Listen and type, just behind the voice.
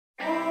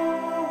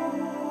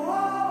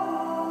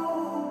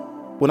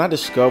When I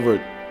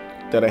discovered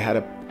that I had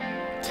a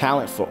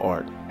talent for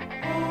art,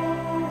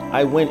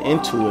 I went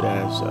into it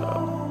as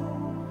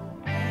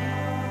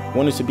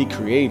wanted to be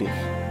creative.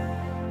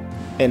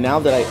 And now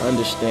that I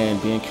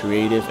understand being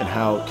creative and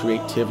how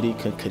creativity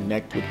can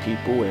connect with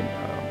people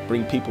and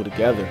bring people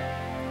together,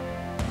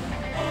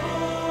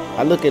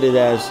 I look at it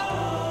as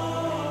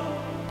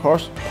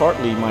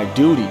partly my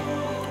duty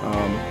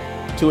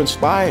to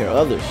inspire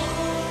others,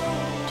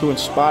 to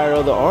inspire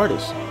other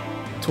artists,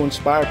 to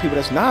inspire people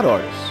that's not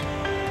artists.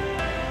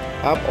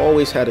 I've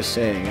always had a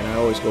saying, and I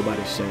always go by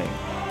this saying: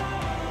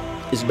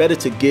 it's better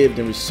to give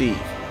than receive.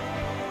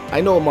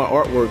 I know in my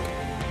artwork,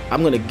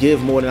 I'm gonna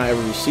give more than I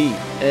ever receive.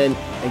 And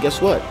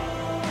guess what?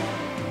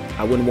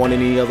 I wouldn't want it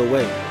any other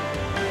way.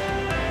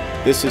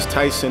 This is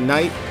Tysen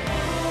Knight,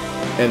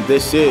 and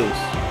this is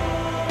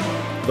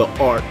the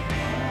art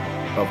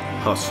of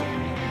hustle.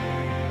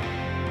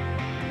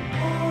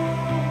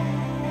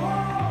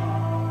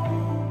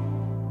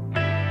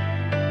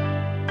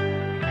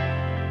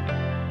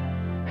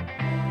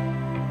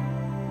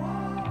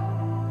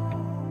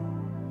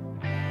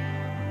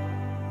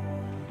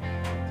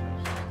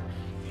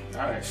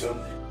 All right, so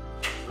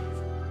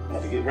I'm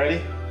about to get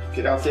ready,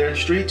 get out there in the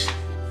streets,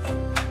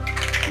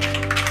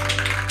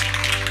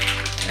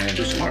 and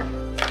do some art.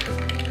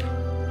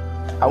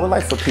 I would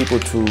like for people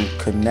to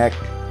connect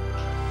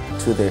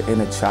to their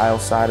inner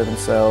child side of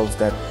themselves,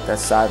 that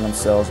side of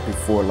themselves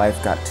before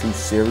life got too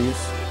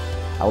serious.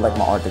 I would like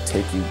my art to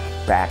take you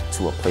back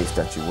to a place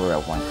that you were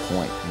at one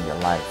point in your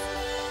life.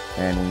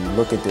 And when you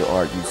look at the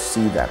art, you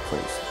see that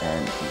place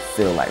and you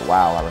feel like,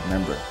 wow, I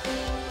remember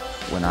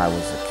when I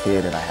was a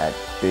kid and I had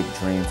big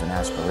dreams and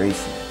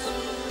aspirations.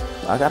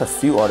 I got a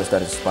few artists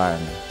that inspire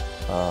me.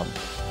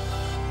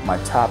 My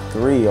top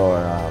three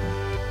are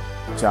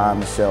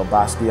Jean-Michel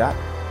Basquiat.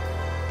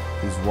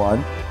 He's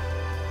one.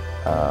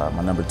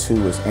 My number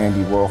two is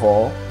Andy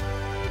Warhol.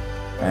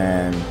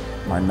 And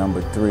my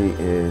number three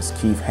is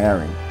Keith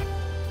Haring.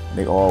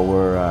 They all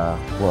were,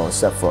 well,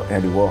 except for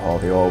Andy Warhol,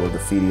 they all were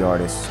graffiti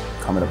artists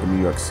coming up in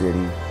New York City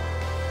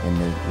in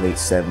the late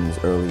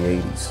 70s, early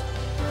 80s.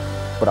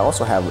 But I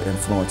also have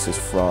influences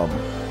from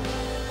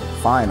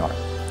fine art.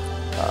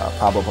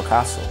 Pablo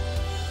Picasso.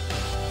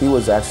 He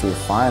was actually a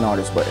fine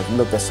artist, but if you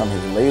look at some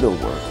of his later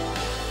work,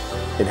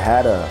 it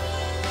had a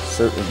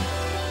certain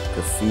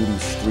graffiti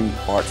street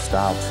art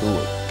style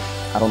to it.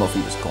 I don't know if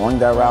he was going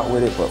that route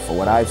with it, but for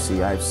what I see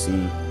a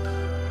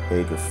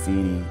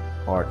graffiti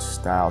art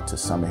style to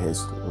some of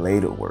his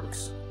later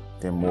works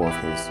than more of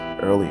his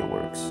earlier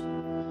works.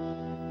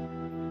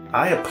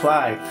 I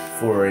applied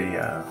for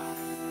a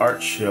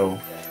art show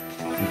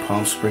in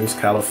Palm Springs,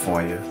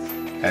 California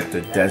at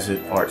the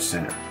Desert Art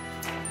Center.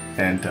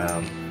 And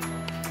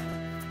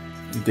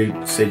they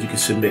said you could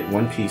submit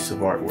one piece of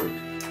artwork,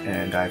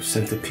 and I've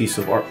sent a piece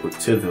of artwork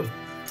to them.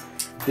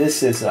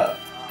 This is a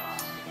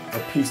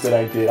piece that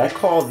I did. I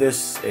call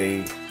this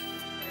a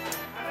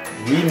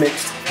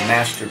remixed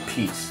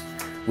masterpiece,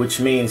 which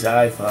means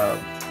I've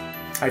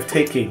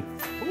taken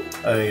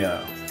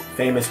a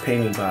famous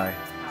painting by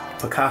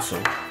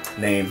Picasso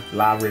named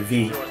La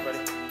Revue,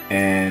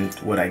 and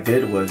what I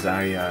did was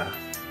I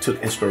took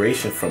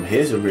inspiration from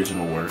his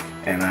original work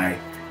and I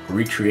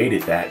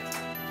recreated that,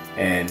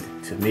 and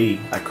to me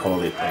I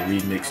call it a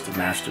remixed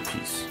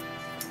masterpiece.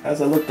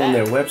 As I looked on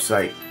their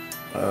website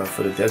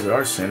for the Desert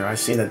Art Center, I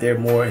seen that they're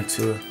more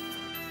into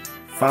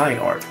fine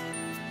art,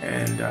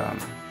 and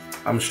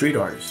I'm a street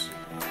artist,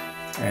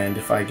 and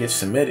if I get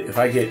submitted, if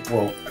I get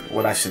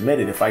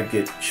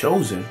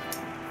chosen,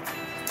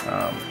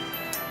 I'll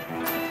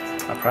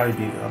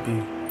be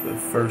the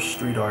first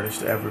street artist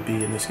to ever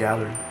be in this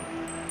gallery,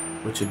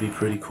 which would be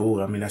pretty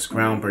cool. I mean, that's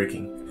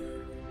groundbreaking.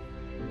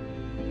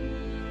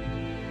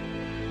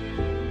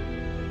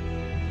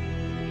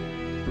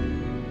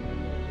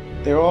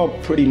 They're all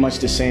pretty much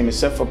the same,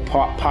 except for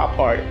pop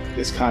art.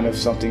 It's kind of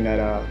something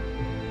that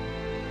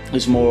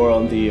is more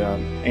on the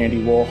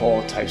Andy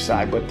Warhol type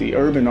side. But the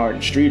urban art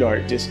and street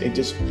art, it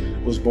just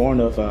was born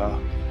of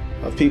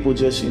people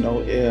just, in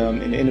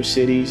the inner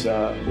cities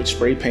with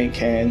spray paint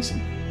cans,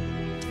 and,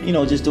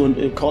 just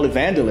call it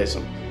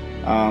vandalism.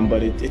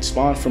 But it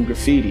spawned from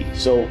graffiti.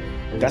 So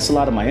that's a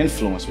lot of my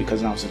influence,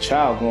 because when I was a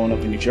child growing up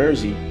in New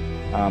Jersey,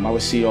 I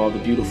would see all the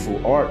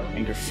beautiful art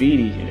and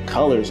graffiti and the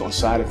colors on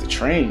side of the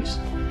trains.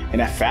 And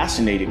that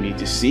fascinated me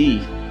to see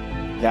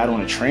that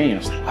on a train. I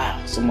was like,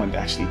 wow, someone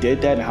actually did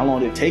that, and how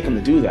long did it take them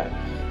to do that?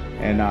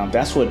 And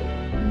that's what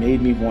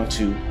made me want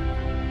to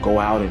go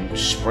out and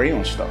spray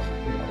on stuff.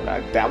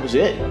 That was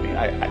it. I mean,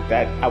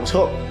 I was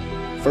hooked.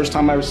 First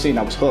time I ever seen,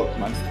 I was hooked.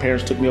 My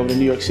parents took me over to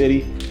New York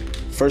City.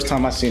 First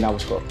time I seen, I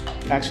was hooked.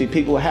 Actually,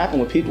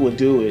 what people would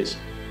do is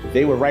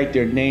they would write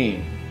their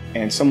name,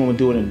 and someone would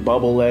do it in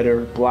bubble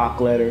letter,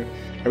 block letter.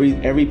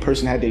 Every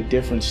person had their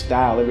different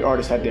style. Every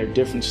artist had their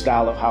different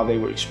style of how they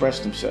would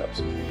express themselves.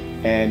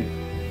 And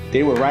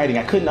they were writing.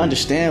 I couldn't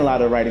understand a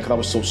lot of the writing because I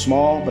was so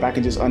small, but I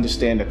could just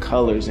understand the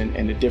colors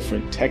and the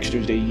different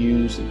textures they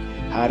used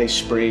and how they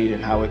sprayed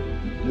and how it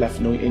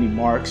left any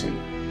marks. And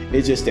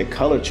It's just that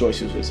color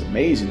choices was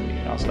amazing to me.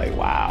 And I was like,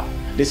 wow,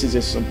 this is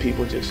just some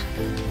people just,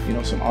 you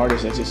know, some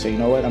artists that just say, you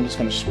know what, I'm just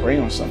gonna spray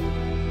on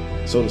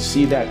something. So to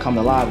see that come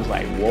to life was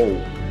like,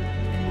 whoa.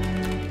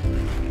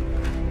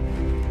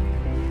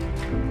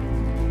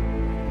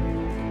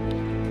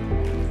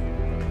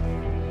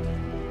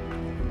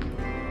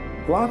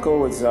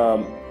 Blanco is,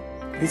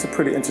 he's a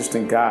pretty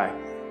interesting guy.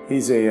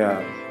 He's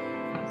a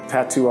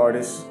tattoo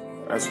artist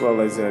as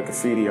well as a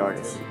graffiti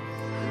artist.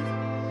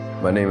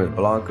 My name is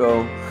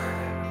Blanco.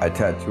 I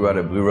tattoo out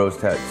of Blue Rose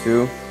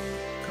Tattoo.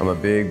 I'm a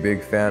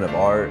big fan of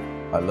art.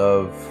 I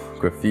love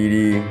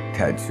graffiti,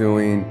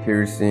 tattooing,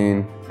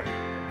 piercing,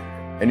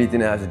 anything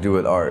that has to do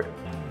with art.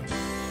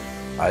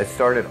 I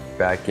started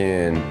back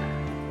in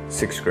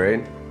 6th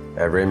grade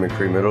at Raymond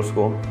Creek Middle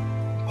School,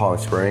 Palm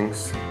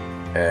Springs.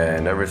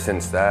 And ever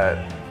since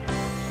that,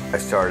 I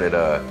started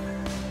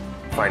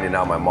finding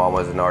out my mom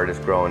was an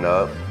artist growing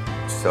up.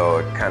 So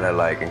it kind of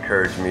like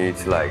encouraged me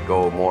to like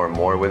go more and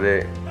more with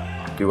it.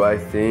 Do I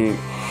think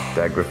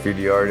that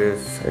graffiti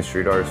artists and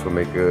street artists will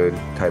make good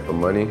type of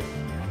money?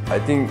 I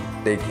think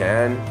they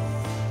can.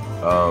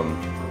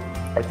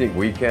 I think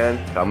we can.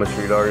 I'm a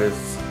street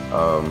artist.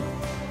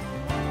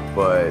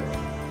 But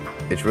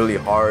it's really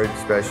hard,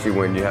 especially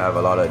when you have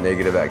a lot of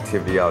negative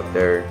activity out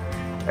there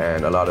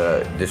and a lot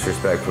of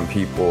disrespect from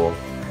people.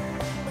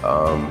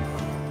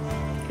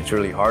 It's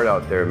really hard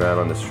out there, man,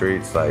 on the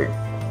streets. Like,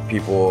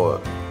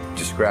 people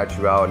just scratch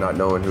you out not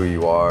knowing who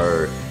you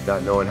are,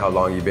 not knowing how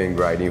long you've been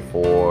grinding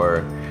for,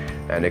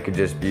 and it could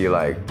just be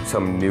like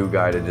some new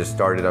guy that just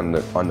started on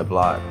the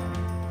block.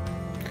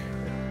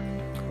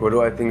 What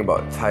do I think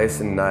about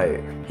Tysen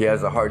Knight? He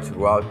has a heart to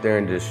go out there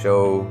and just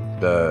show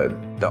the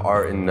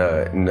art in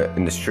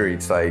the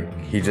streets. Like,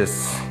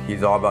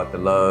 he's all about the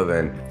love,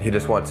 and he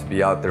just wants to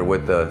be out there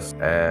with us.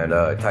 And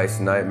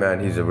Tysen Knight, man,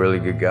 he's a really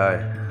good guy.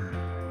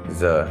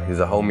 He's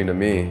a homie to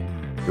me.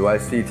 Do I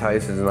see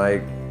Tysen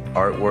Knight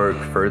artwork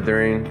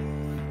furthering?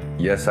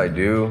 Yes, I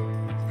do.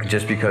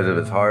 Just because of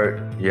his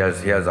heart. He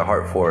has a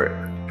heart for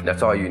it.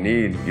 That's all you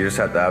need. You just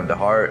have to have the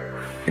heart,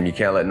 and you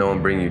can't let no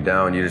one bring you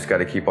down. You just got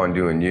to keep on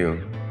doing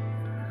you.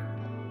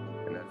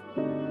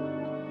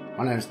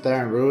 My name is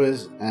Theron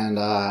Ruiz, and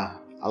I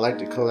like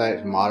to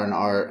collect modern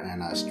art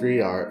and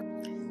street art.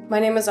 My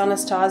name is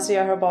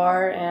Anastasia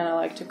Herbar, and I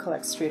like to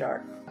collect street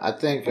art. I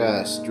think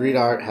street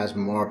art has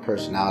more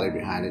personality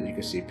behind it. You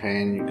can see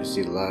pain, you can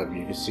see love,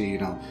 you can see, you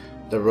know,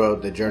 the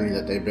road, the journey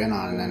that they've been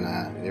on,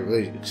 and it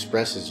really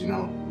expresses, you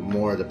know,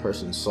 more of the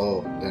person's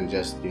soul than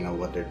just, you know,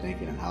 what they're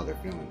thinking and how they're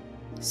feeling.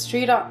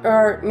 Street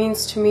art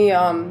means to me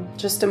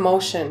just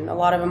emotion, a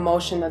lot of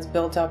emotion that's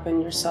built up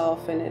in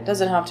yourself, and it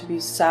doesn't have to be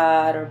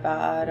sad or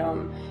bad.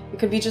 It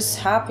could be just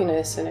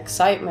happiness and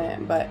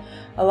excitement, but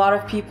a lot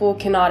of people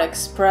cannot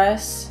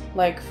express,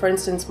 like for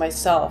instance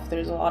myself,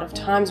 there's a lot of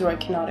times where I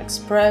cannot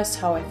express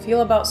how I feel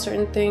about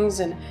certain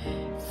things, and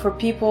for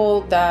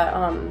people that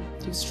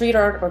do street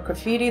art or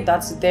graffiti,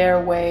 that's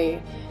their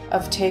way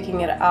of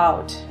taking it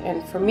out.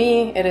 And for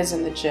me, it is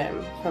in the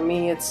gym. For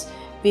me, it's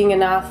being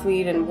an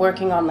athlete and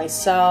working on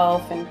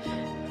myself and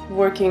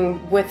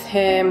working with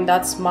him.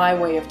 That's my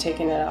way of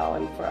taking it out.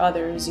 And for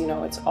others, you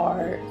know, it's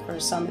art. For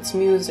some, it's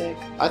music.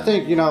 I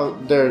think, you know,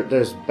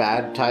 there's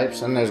bad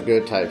types and there's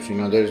good types. You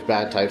know, there's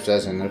bad types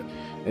as in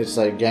it's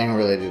like gang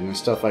related and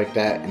stuff like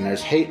that, and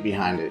there's hate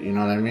behind it, you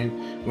know what I mean?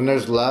 When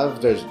there's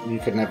love, you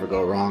could never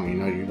go wrong, you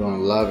know? You're going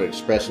to love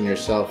expressing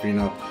yourself, you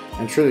know,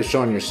 and truly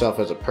showing yourself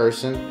as a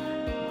person.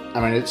 I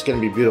mean, it's going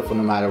to be beautiful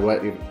no matter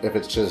what, if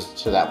it's just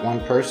to that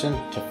one person,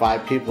 to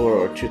 5 people,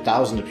 or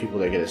 2,000 people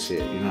that get to see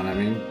it, you know what I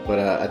mean? But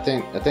I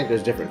think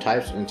there's different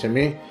types, and to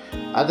me,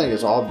 I think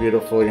it's all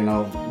beautiful, you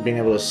know, being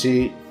able to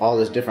see all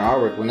this different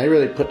artwork. When they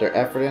really put their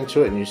effort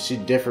into it, and you see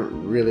different,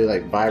 really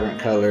like vibrant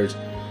colors,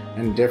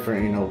 and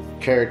different, you know,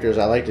 characters.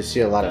 I like to see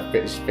a lot of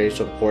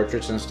facial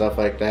portraits and stuff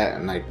like that,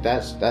 and like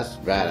that's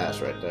badass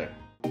right there.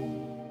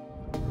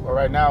 Well,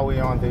 right now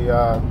we're on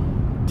the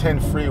 10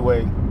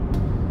 freeway.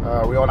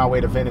 We're on our way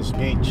to Venice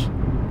Beach.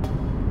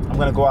 I'm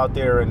gonna go out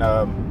there and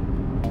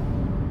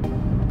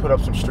put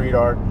up some street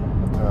art,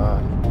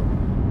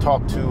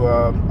 talk to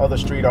other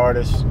street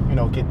artists, you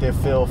know, get their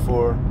feel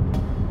for,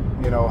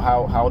 you know,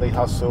 how they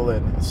hustle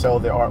and sell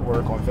their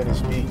artwork on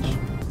Venice Beach.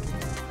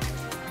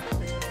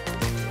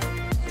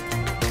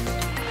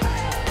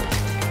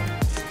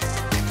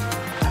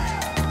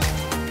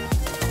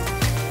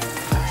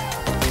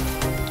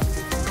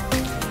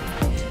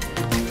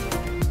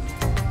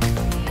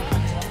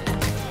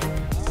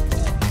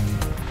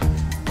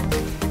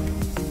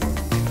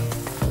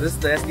 This is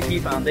the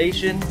SDP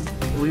Foundation.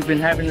 We've been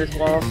having this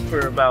walls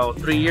for about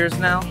 3 years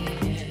now.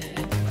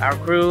 Our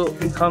crew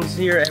comes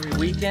here every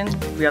weekend.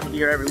 We have to be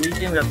here every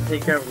weekend. We have to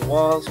take care of the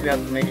walls. We have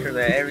to make sure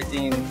that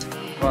everything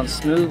runs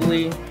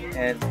smoothly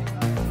and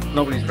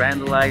nobody's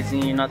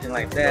vandalizing, nothing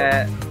like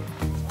that.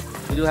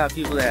 We do have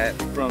people that,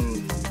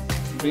 from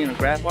being a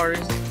graph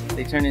artist,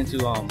 they turn into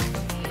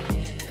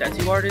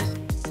tattoo artists,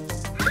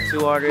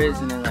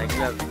 and then like you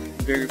have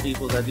bigger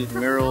people that do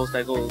murals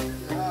that go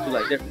to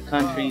like different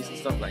countries and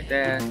stuff like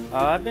that.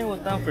 I've been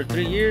with them for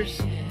 3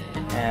 years,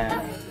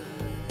 and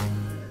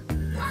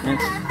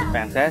It's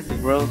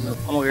fantastic, bro.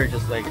 I'm over here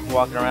just like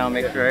walking around,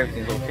 make sure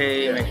everything's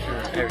okay, make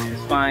sure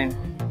everything's fine.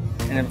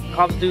 And if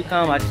cops do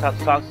come, I just have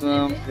to talk to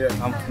them.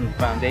 I'm from the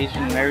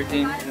foundation and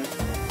everything.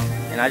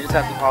 And I just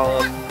have to call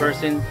up the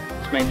person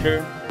to make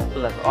sure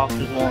so that the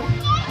officers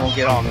won't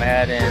get all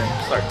mad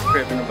and start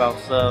tripping about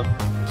stuff.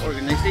 The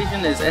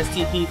organization is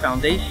STP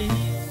Foundation,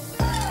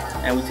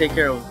 and we take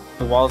care of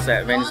the walls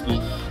at Venice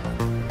Beach.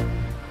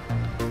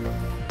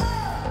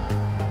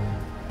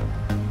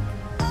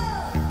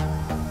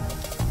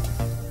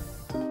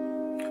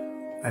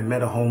 I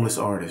met a homeless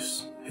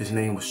artist. His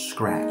name was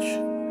Scratch.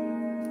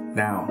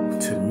 Now,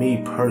 to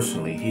me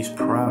personally, he's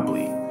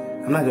probably,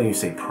 I'm not going to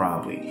say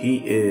probably,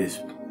 he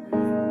is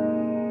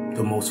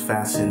the most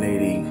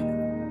fascinating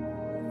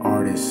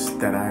artist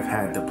that I've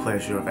had the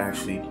pleasure of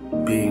actually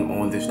being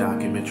on this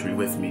documentary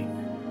with me.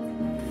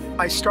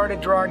 I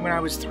started drawing when I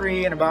was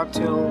 3, and about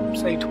till,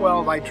 say,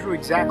 12, I drew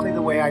exactly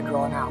the way I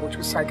draw now, which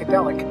was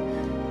psychedelic.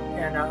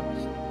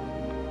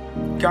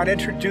 And got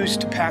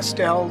introduced to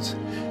pastels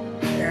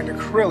and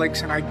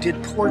acrylics, and I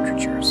did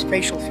portraitures,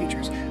 facial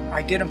features.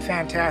 I did them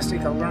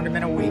fantastic. I learned them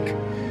in a week.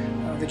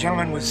 The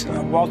gentleman was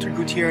Walter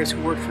Gutierrez, who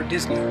worked for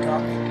Disney, who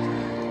taught me.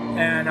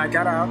 And I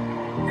got out,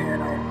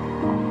 and I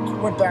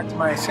went back to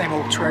my same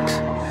old tricks.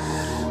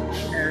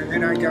 And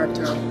then I got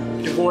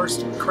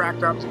divorced,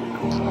 cracked up,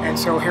 and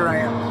so here I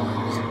am.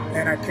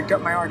 And I picked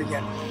up my art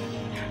again.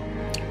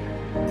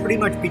 Pretty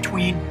much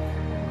between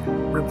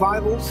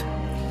revivals,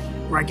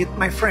 where I get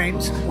my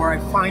frames, where I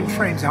find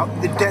frames out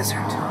in the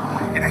desert,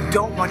 and I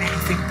don't want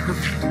anything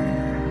perfect.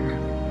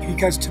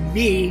 Because to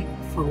me,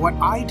 for what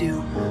I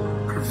do,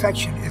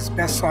 perfection is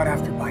best sought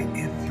after by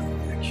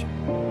imperfection.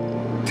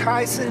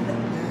 Tysen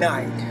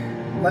Knight,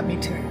 let me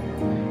tell you,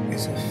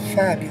 is a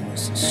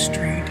fabulous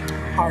street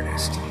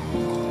artist.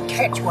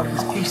 Catch one of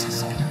his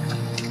pieces.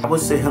 I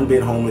would say him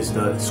being homeless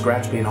does,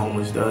 Scratch being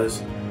homeless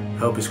does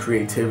help his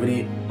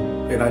creativity,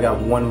 and I got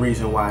one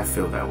reason why I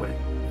feel that way.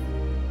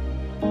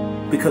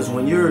 Because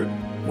when you're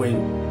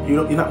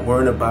not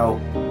worrying about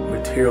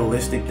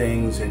materialistic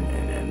things and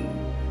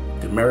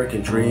the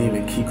American dream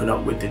and keeping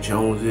up with the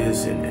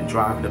Joneses and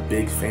driving a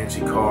big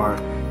fancy car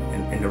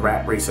and the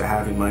rat race of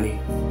having money,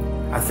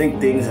 I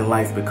think things in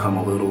life become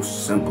a little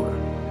simpler.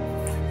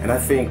 And I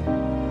think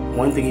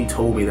one thing he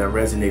told me that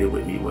resonated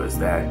with me was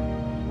that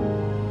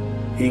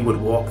he would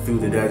walk through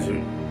the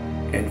desert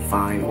and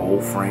find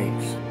old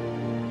frames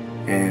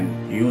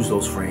and use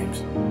those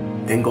frames,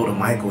 then go to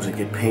Michael's and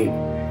get paint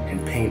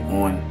and paint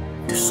on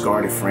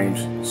discarded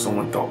frames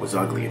someone thought was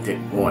ugly and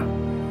didn't want.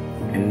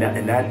 In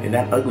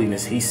that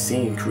ugliness, he's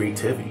seen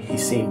creativity,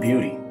 he's seen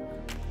beauty.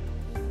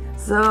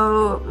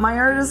 So my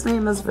artist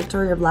name is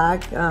Victoria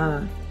Black.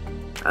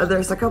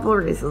 There's a couple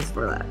of reasons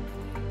for that.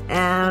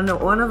 And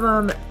one of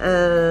them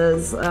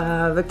is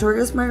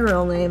Victoria's my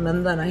real name,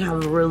 and then I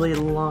have a really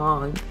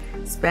long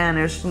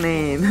Spanish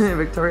name,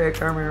 Victoria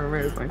Carmen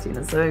Ramirez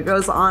Martinez. So it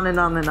goes on and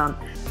on and on.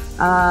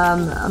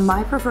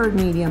 My preferred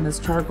medium is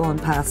charcoal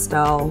and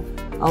pastel,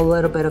 a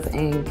little bit of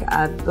ink.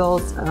 I've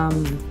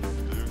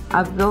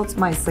built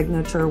my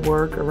signature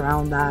work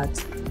around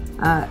that.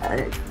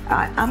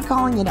 I'm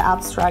calling it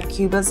abstract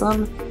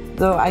cubism,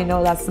 though I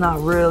know that's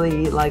not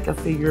really like a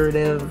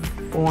figurative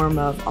form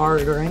of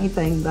art or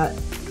anything, but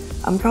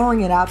I'm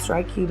calling it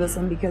abstract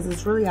cubism because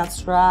it's really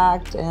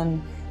abstract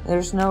and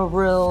there's no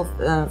real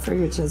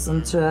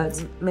figuratism to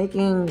it.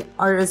 Making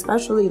art,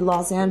 especially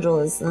Los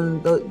Angeles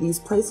and these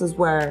places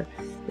where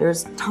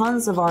there's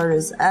tons of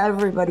artists,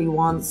 everybody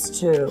wants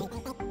to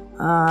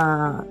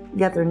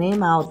get their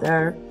name out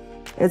there.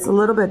 It's a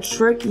little bit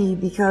tricky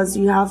because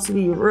you have to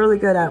be really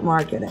good at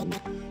marketing.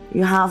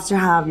 You have to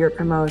have your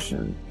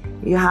promotion.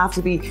 You have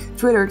to be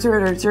Twitter,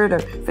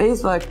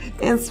 Facebook,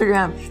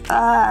 Instagram,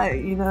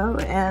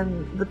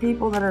 and the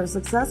people that are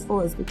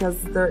successful is because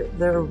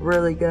they're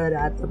really good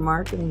at the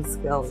marketing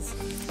skills.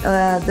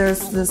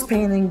 There's this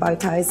painting by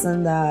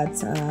Tysen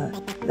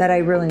that I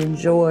really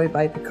enjoy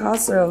by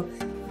Picasso,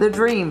 The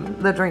Dream,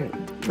 the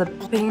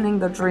painting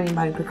The Dream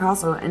by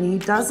Picasso, and he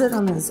does it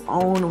in his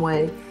own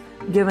way,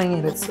 giving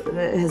it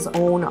his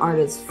own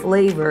artist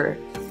flavor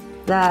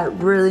that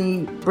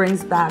really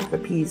brings back the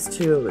piece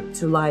to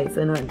life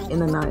in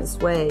a nice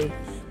way.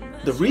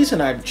 The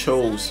reason I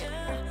chose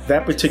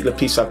that particular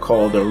piece I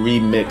call the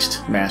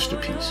remixed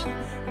masterpiece.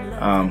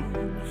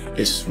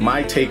 It's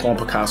my take on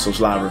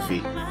Picasso's La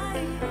Vie.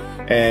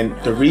 And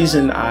the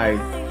reason I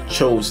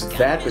chose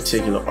that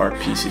particular art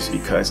piece is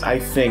because I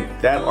think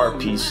that art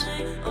piece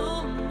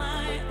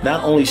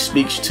not only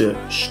speaks to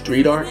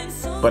street art,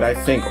 but I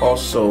think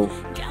also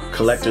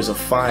collectors of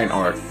fine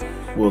art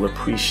will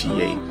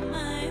appreciate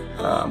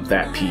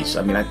that piece.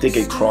 I mean, I think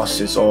it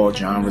crosses all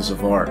genres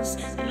of art,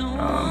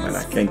 and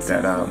I think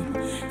that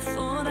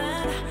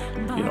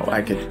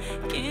I could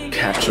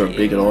capture a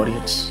bigger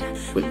audience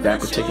with that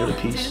particular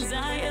piece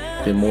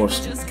than more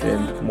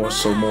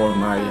of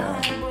my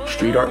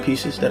street art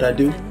pieces that I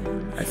do.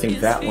 I think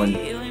that one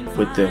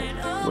with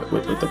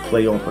the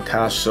play on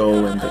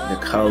Picasso and the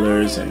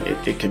colors, and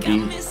it could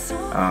be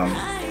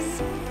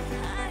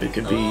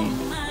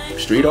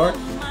street art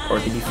or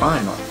it could be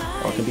fine art.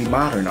 or it can be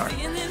modern art.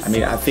 I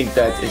mean, I think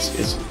that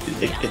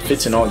it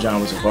fits in all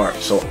genres of art.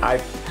 So I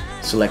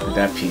selected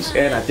that piece,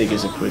 and I think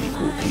it's a pretty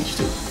cool piece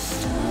too.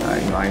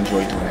 I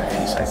enjoy doing that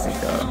piece. I think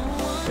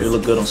it'll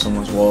look good on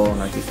someone's wall,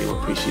 and I think they'll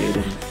appreciate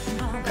it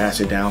and pass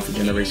it down for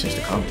generations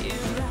to come.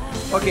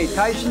 Okay,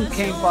 Tysen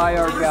came by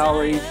our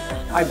gallery,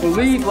 I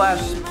believe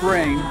last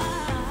spring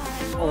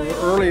or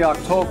early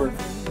October,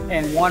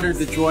 and wanted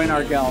to join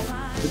our gallery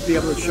to be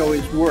able to show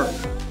his work.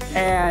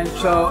 And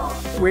so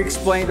we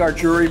explained our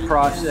jury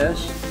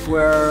process,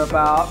 where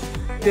about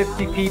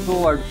 50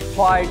 people are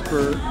applied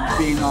for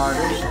being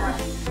artists,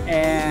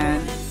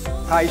 and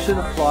Tysen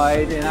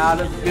applied, and out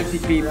of 50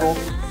 people,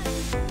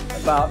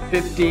 about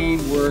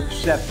 15 were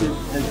accepted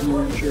as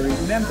new jury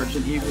members,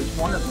 and he was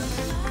one of them.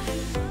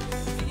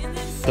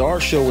 The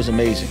art show was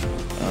amazing.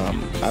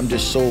 I'm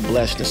just so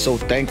blessed and so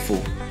thankful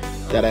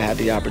that I had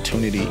the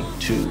opportunity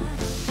to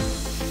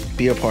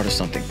be a part of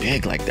something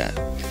big like that.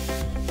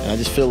 And I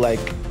just feel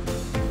like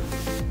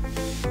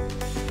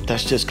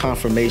that's just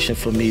confirmation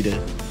for me to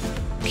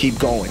keep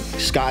going.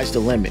 Sky's the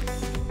limit.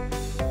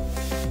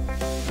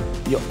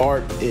 Your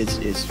art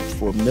is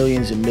for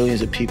millions and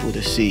millions of people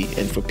to see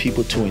and for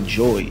people to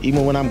enjoy.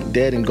 Even when I'm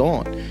dead and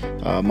gone,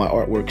 my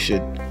artwork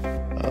should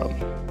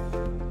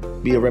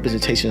be a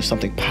representation of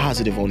something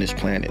positive on this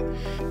planet.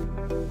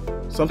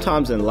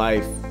 Sometimes in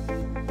life,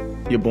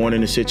 you're born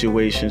into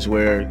situations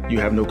where you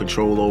have no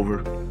control over.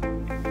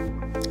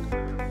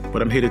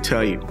 But I'm here to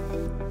tell you,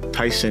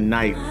 Tysen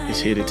Knight is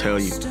here to tell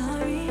you,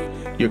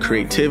 your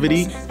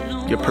creativity,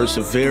 your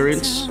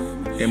perseverance,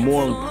 and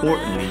more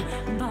importantly,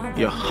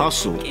 your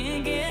hustle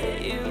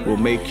will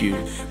make you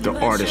the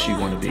artist you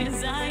want to be.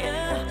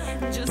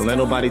 Don't let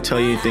nobody tell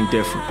you anything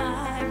different.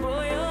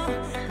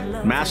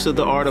 Master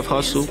the art of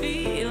hustle,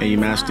 and you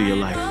master your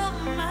life.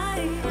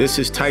 This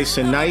is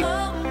Tysen Knight,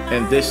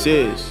 and this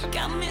is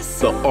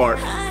the art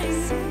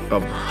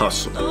of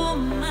hustle.